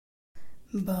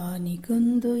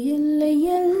ಬಾನಿಗೊಂದು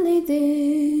ಎಲ್ಲೆಯಲ್ಲಿದೆ,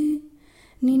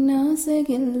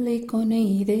 ನಿನ್ನಾಸೆಗೆಲ್ಲಿ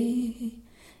ಕೊನೆಯಿದೆ,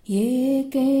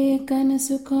 ಏಕೆ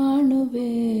ಕನಸು ಕಾಣುವೆ,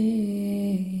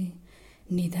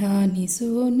 ನಿಧಾನಿಸು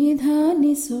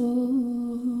ನಿಧಾನಿಸು.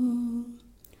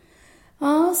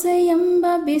 ಆಸೆಯೆಂಬ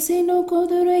ಬಿಸಿಲು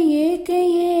ಕುದುರೆ ಏಕೆ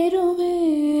ಏರುವೆ,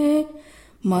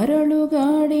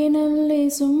 ಮರಳುಗಾಡಿನಲ್ಲಿ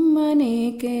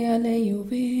ಸುಮ್ಮನೇಕೆ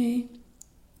ಅಲೆಯುವೆ.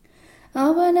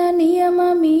 ಅವನ ನಿಯಮ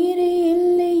ಮೀರಿ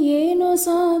ಇಲ್ಲಿ ಏನು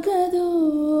ಸಾಗದು,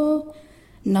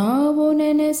 ನಾವು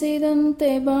ನೆನೆಸಿದಂತೆ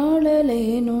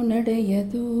ಬಾಳಲೇನು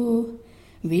ನಡೆಯದು.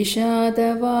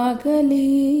 ವಿಷಾದವಾಗಲಿ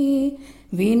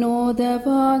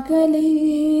ವಿನೋದವಾಗಲಿ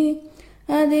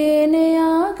ಅದೇನೇ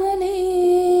ಆಗಲಿ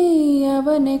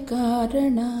ಅವನೇ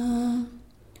ಕಾರಣ.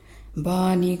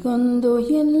 ಬಾನಿಗೊಂದು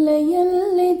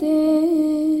ಎಲ್ಲೆಯಲ್ಲಿದೆ,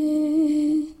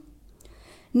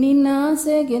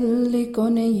 ನಿನ್ನಾಸೆಗೆಲ್ಲಿ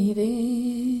ಕೊನೆಯಿದೆ,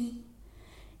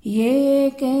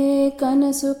 ಏಕೆ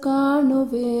ಕನಸು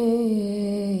ಕಾಣುವೆ,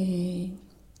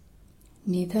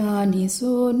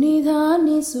 ನಿಧಾನಿಸು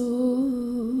ನಿಧಾನಿಸು,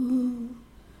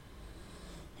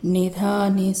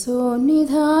 ನಿಧಾನಿಸು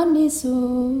ನಿಧಾನಿಸು.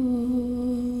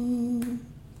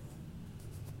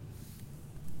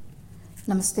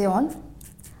 Namaste all.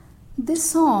 This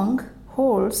song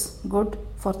holds good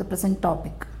for the present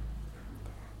topic.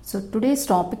 So today's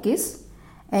topic is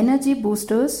energy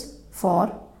boosters for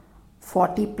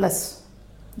 40 plus,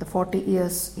 the 40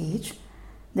 years age,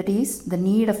 that is the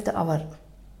need of the hour.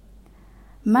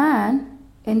 Man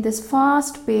in this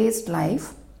fast-paced life,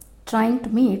 trying to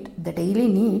meet the daily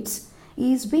needs,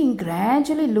 is being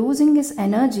gradually losing his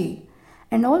energy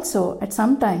and also at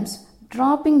sometimes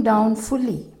dropping down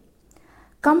fully.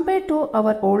 Compared to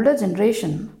our older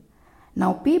generation,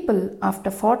 now people after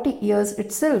 40 years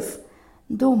itself,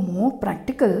 though more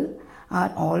practical,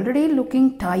 are already looking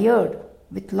tired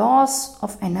with loss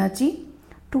of energy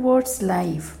towards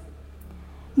life.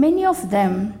 Many of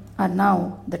them are now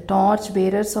the torch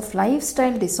bearers of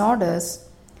lifestyle disorders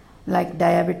like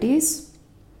diabetes,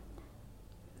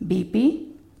 BP,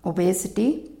 obesity,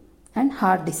 and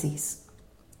heart disease.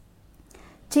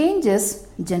 Changes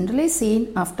generally seen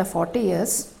after 40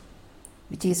 years,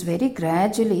 which is very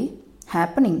gradually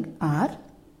happening, are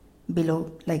below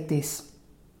like this.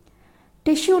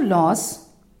 Tissue loss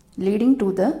leading to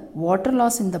the water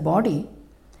loss in the body.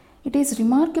 It is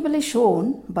remarkably shown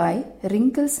by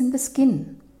wrinkles in the skin.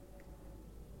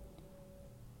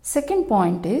 Second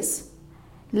point is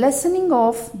lessening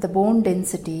of the bone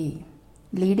density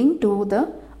leading to the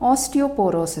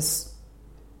osteoporosis.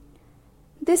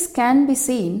 This can be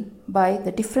seen by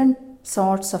the different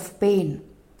sorts of pain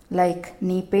like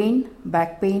knee pain,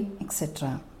 back pain, etc.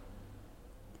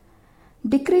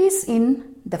 Decrease in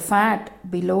the fat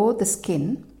below the skin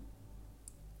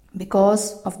because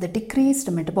of the decreased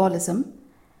metabolism,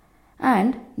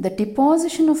 and the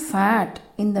deposition of fat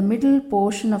in the middle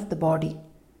portion of the body.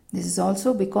 This is also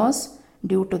because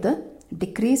due to the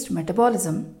decreased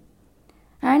metabolism,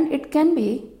 and it can be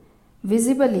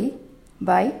visibly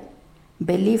by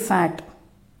belly fat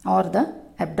or the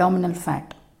abdominal fat.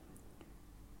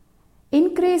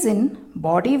 Increase in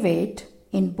body weight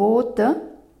in both the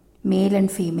male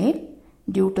and female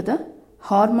due to the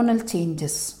hormonal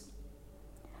changes,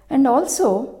 and also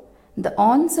the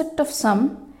onset of some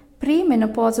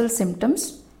premenopausal symptoms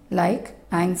like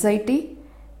anxiety,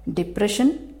 depression,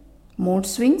 mood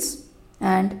swings,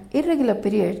 and irregular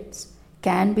periods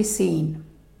can be seen.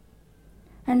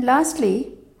 And lastly,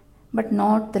 but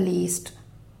not the least,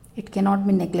 it cannot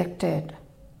be neglected,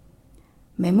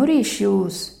 memory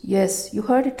issues. Yes, you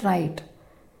heard it right.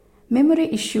 Memory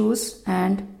issues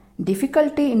and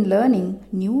difficulty in learning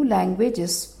new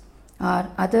languages are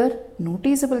other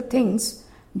noticeable things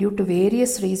due to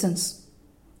various reasons.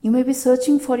 You may be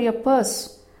searching for your purse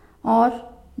or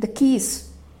the keys,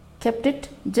 kept it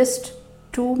just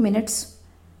 2 minutes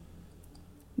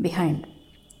behind.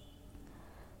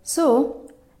 So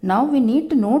now we need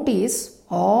to notice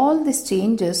all these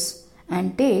changes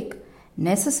and take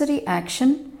necessary action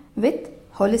with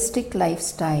holistic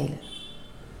lifestyle.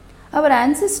 Our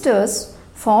ancestors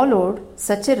followed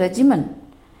such a regimen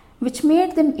which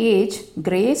made them age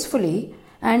gracefully,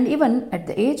 and even at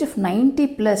the age of 90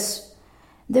 plus,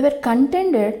 they were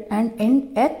contented and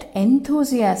yet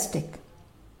enthusiastic.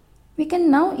 We can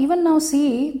now see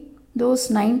those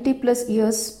 90 plus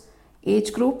years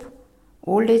age group,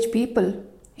 old age people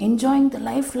enjoying the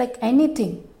life like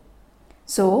anything.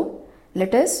 So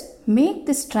let us make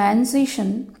this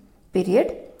transition period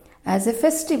as a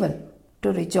festival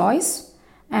to rejoice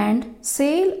and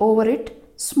sail over it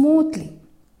smoothly.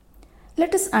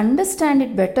 Let us understand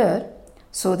it better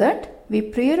so that we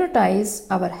prioritize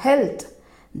our health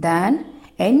than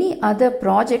any other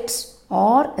projects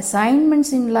or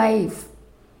assignments in life.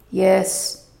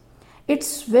 Yes,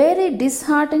 it's very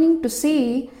disheartening to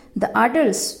see the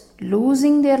adults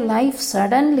losing their life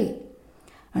suddenly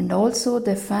and also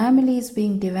their families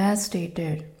being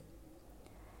devastated.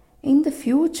 In the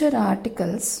future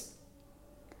articles,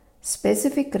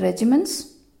 specific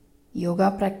regimens,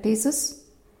 yoga practices,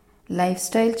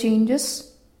 lifestyle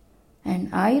changes,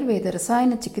 and Ayurveda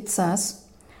Rasayana Chikitsas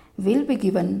will be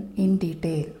given in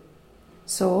detail.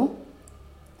 So,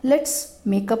 let's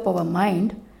make up our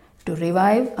mind to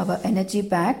revive our energy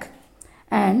back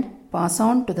and pass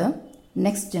on to the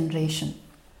next generation.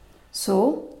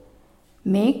 So,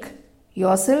 make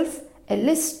yourself a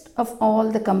list of all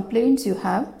the complaints you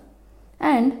have,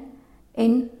 and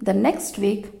in the next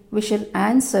week we shall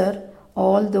answer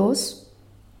all those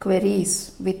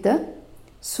queries with the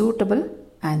suitable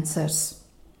answers.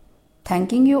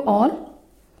 Thanking you all.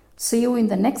 See you in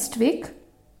the next week.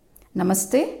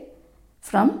 Namaste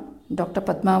from Dr.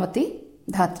 Padmavati,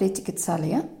 Dhatri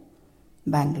Chikitsalaya,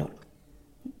 Bangalore.